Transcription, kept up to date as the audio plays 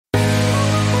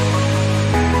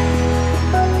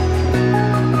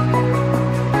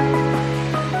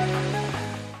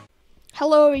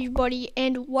Hello everybody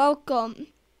and welcome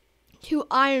to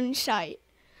Ironsight.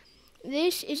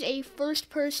 This is a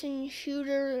first-person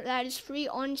shooter that is free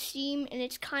on Steam, and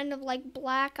it's kind of like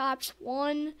Black Ops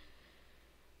 1,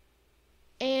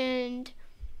 and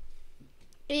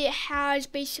it has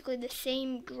basically the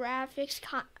same graphics.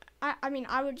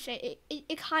 I would say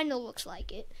it kind of looks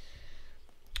like it.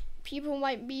 People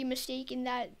might be mistaken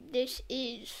that this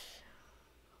is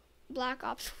Black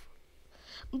Ops,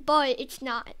 but it's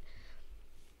not.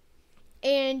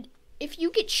 And if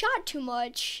you get shot too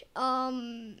much,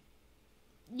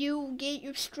 you get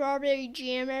your strawberry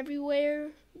jam everywhere,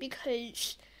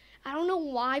 because I don't know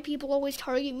why people always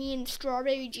target me in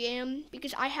strawberry jam,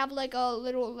 because I have like a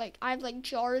little, I have like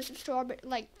jars of strawberry,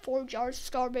 like 4 jars of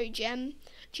strawberry jam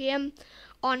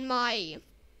on my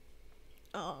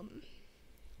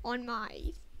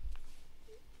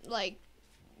like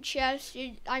chest.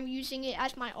 I'm using it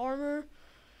as my armor.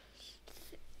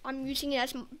 I'm using it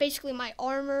as basically my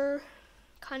armor,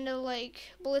 kind of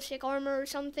like ballistic armor or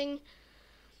something.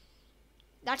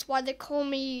 That's why they call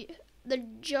me the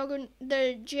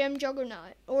jam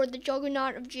juggernaut, or the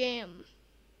juggernaut of jam,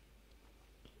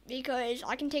 because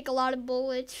I can take a lot of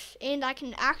bullets and I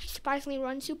can actually surprisingly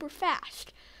run super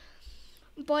fast.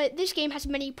 But this game has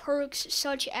many perks,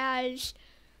 such as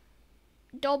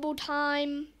double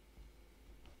time,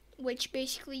 which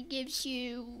basically gives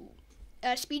you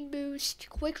a speed boost,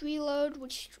 quick reload,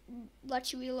 which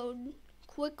lets you reload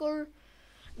quicker,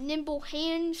 nimble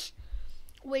hands,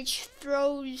 which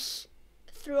throws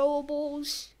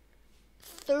throwables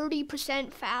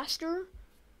 30% faster,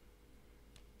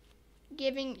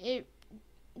 making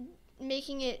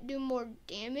it do more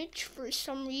damage for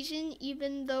some reason,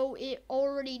 even though it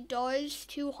already does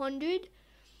 200,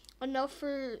 enough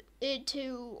for it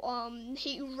to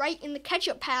hit you right in the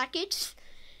ketchup packets.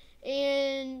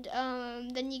 And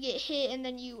then you get hit, and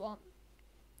then you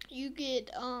get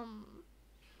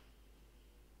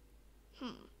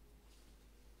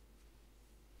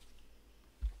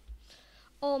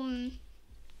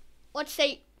let's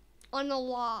say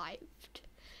unalived.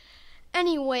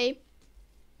 Anyway,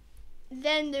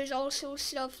 then there's also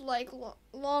stuff like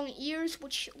long ears,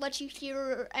 which lets you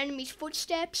hear enemies'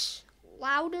 footsteps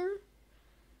louder.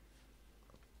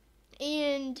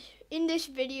 And in this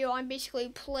video, I'm basically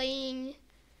playing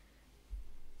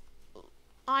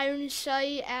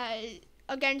Ironsight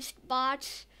against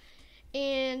bots,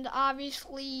 and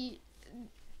obviously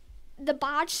the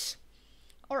bots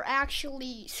are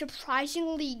actually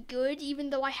surprisingly good,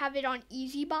 even though I have it on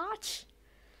easy bots.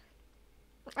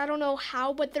 I don't know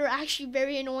how, but they're actually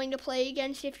very annoying to play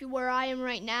against if you're where I am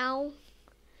right now.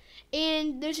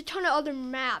 And there's a ton of other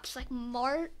maps like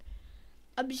Mart,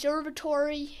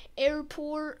 Observatory,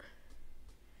 Airport,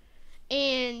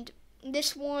 and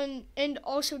this one, and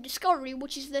also Discovery,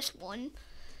 which is this one.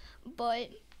 But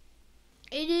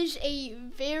it is a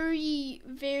very,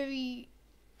 very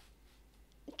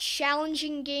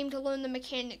challenging game to learn the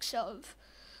mechanics of.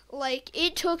 Like,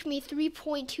 it took me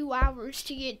 3.2 hours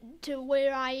to get to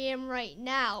where I am right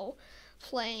now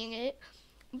playing it,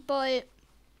 but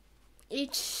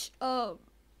it's a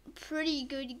pretty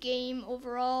good game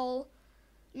overall.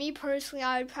 Me personally,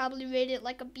 I would probably rate it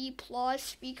like a B+,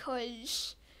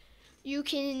 because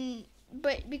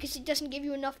because it doesn't give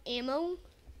you enough ammo.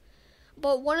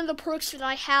 But one of the perks that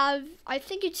I have, I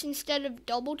think it's instead of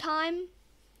double time,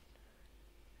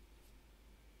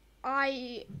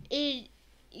 it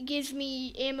gives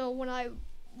me ammo when I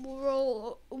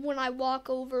walk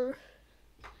over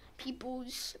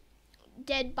people's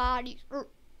dead bodies,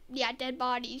 dead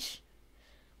bodies.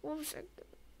 What was that?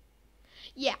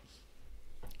 Yeah.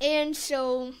 And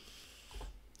so,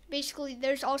 basically,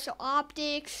 there's also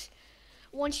optics.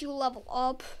 Once you level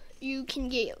up, you can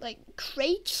get, like,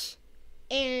 crates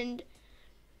and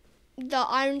the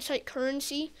Ironsight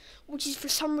currency, which is for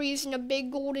some reason a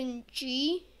big golden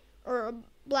G, or a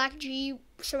black G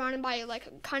surrounded by, like,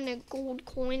 a kind of gold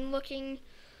coin looking.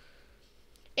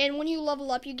 And when you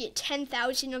level up, you get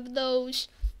 10,000 of those,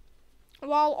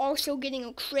 while also getting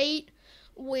a crate,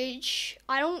 which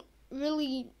I don't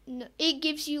really, it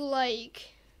gives you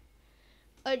like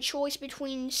a choice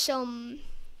between some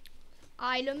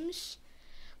items.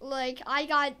 Like, I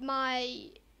got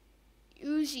my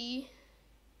Uzi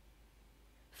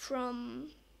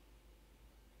from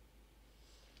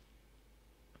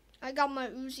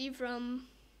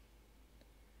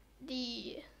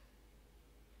the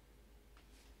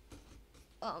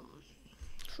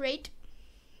crate,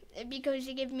 because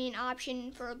it gave me an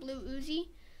option for a blue Uzi,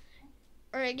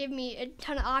 or it gave me a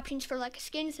ton of options for like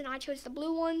skins, and I chose the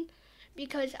blue one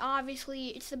because obviously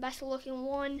it's the best looking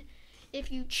one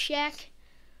if you check.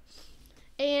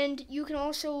 And you can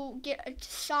also get a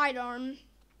sidearm,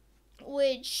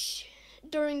 which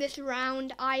during this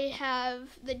round I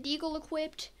have the deagle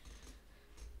equipped.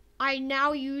 I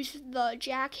now use the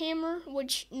jackhammer,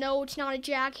 which no, it's not a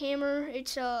jackhammer.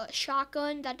 It's a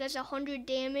shotgun that does 100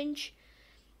 damage,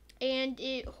 and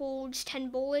it holds 10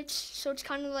 bullets. So it's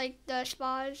kind of like the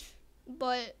spas,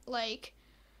 but like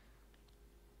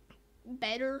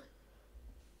better,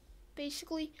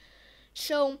 basically.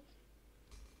 So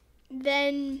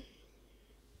then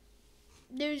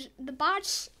there's the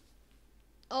bots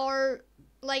are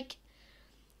like,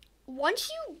 once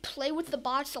you play with the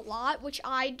bots a lot, which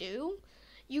I do,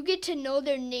 you get to know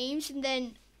their names, and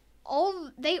then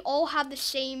they all have the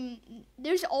same.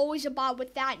 There's always a bot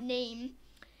with that name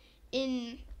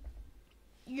in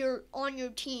on your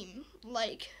team.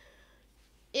 Like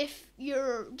if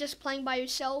you're just playing by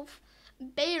yourself,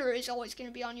 Bayer is always going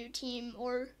to be on your team.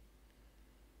 Or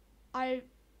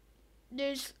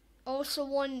there's also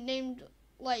one named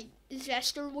like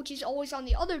Zester, which is always on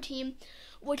the other team,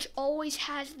 which always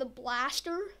has the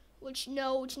blaster, which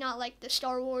no, it's not like the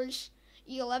Star Wars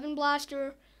E11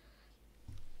 blaster.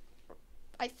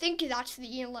 I think that's the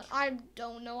E11. I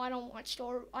don't know. I don't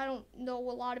know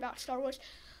a lot about Star Wars,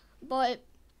 but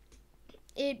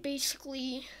it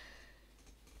basically,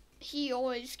 he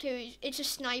always carries, it's a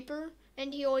sniper,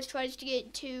 and he always tries to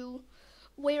get to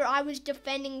where I was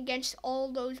defending against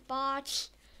all those bots.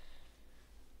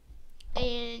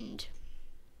 And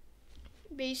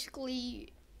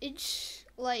basically it's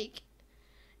like,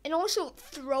 and also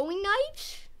throwing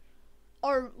knives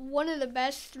are one of the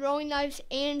best, throwing knives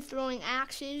and throwing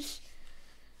axes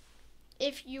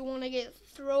if you want to get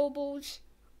throwables.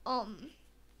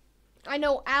 I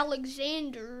know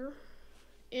Alexander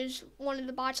is one of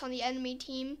the bots on the enemy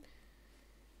team,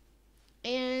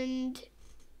 and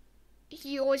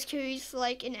he always carries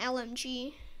like an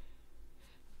LMG.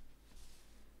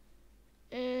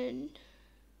 And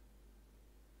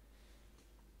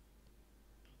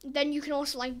then you can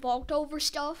also like vault over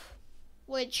stuff,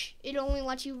 which it only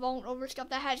lets you vault over stuff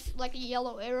that has like a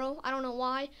yellow arrow. I don't know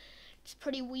why. It's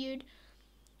pretty weird.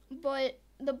 But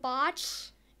the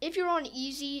bots, if you're on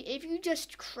easy, if you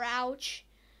just crouch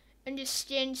and just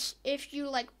stand, if you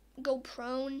like go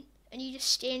prone and you just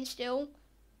stand still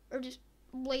or just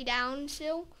lay down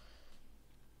still,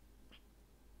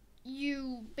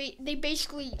 they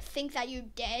basically think that you're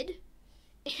dead,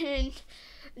 and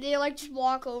they like just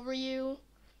walk over you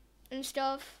and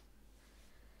stuff.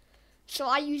 So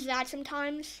I use that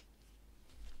sometimes.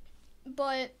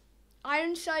 But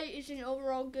Ironsight is an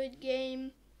overall good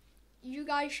game. You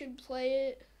guys should play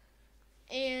it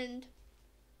and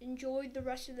enjoy the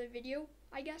rest of the video,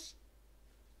 I guess.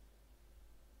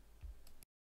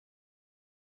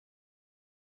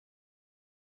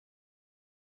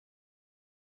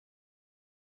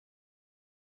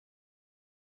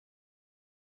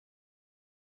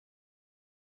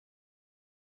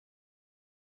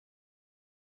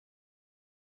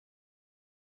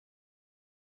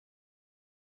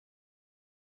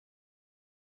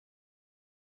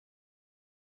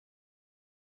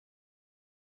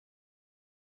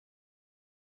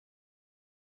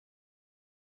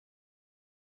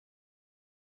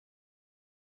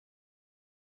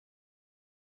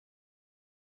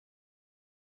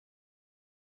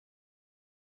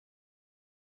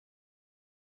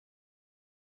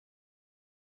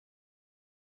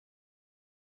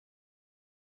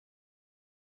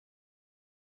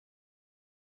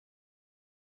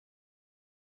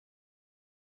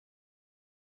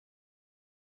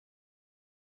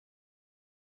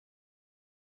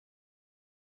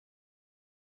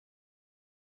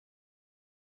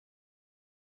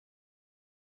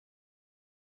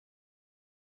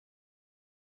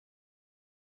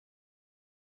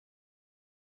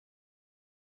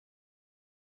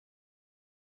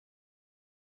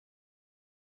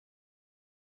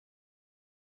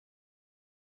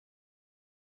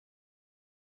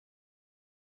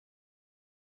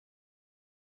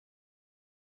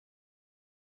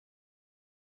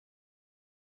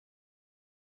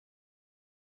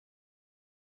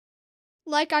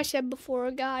 Like I said before,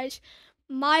 guys,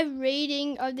 my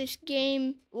rating of this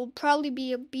game will probably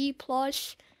be a B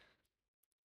plus,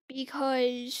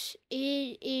 because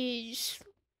it is,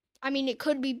 I mean, it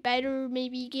could be better,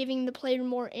 maybe giving the player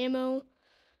more ammo.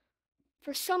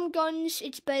 For some guns,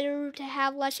 it's better to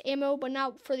have less ammo, but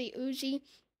not for the Uzi.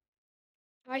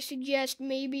 I suggest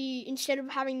maybe instead of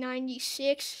having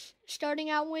 96 starting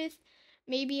out with,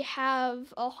 maybe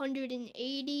have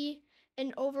 180,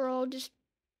 and overall just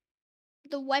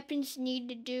the weapons need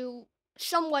to do,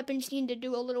 some weapons need to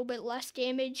do a little bit less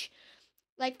damage,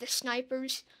 like the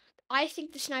snipers. I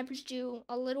think the snipers do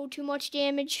a little too much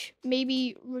damage.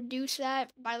 Maybe reduce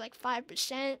that by like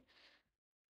 5%.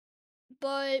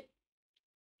 But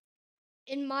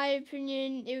in my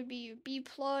opinion, it would be a B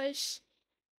plus.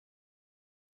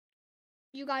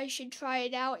 You guys should try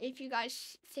it out if you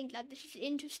guys think that this is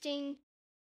interesting.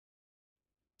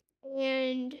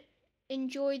 And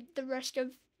enjoy the rest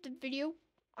of the video,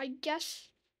 I guess.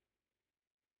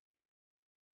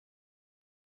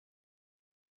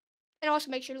 And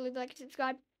also make sure to leave a like and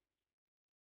subscribe.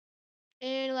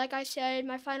 And like I said,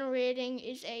 my final rating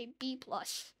is a B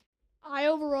plus. I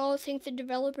overall think the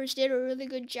developers did a really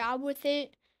good job with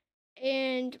it.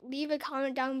 And leave a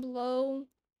comment down below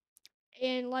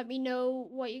and let me know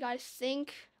what you guys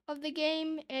think of the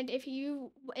game and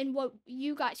what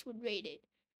you guys would rate it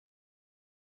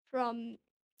from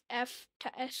F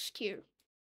to S tier.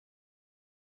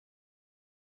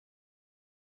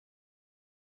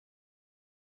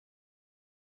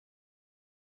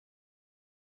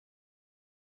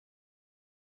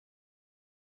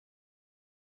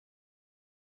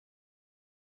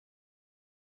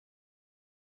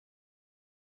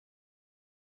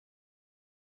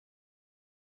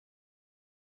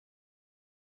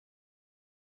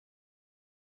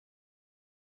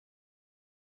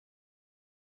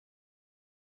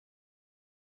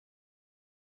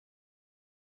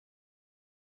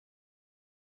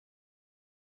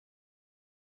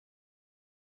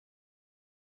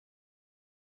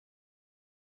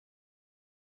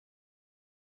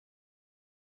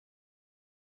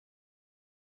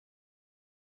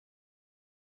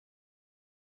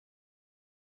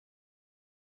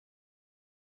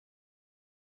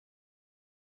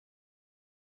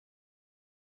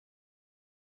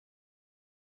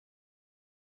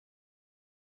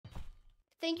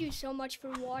 Thank you so much for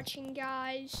watching,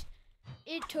 guys.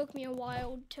 It took me a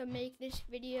while to make this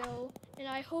video, and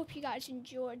I hope you guys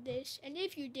enjoyed this. And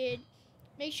if you did,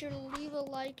 make sure to leave a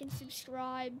like and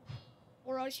subscribe,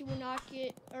 or else you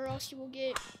will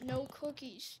get no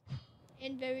cookies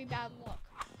and very bad luck.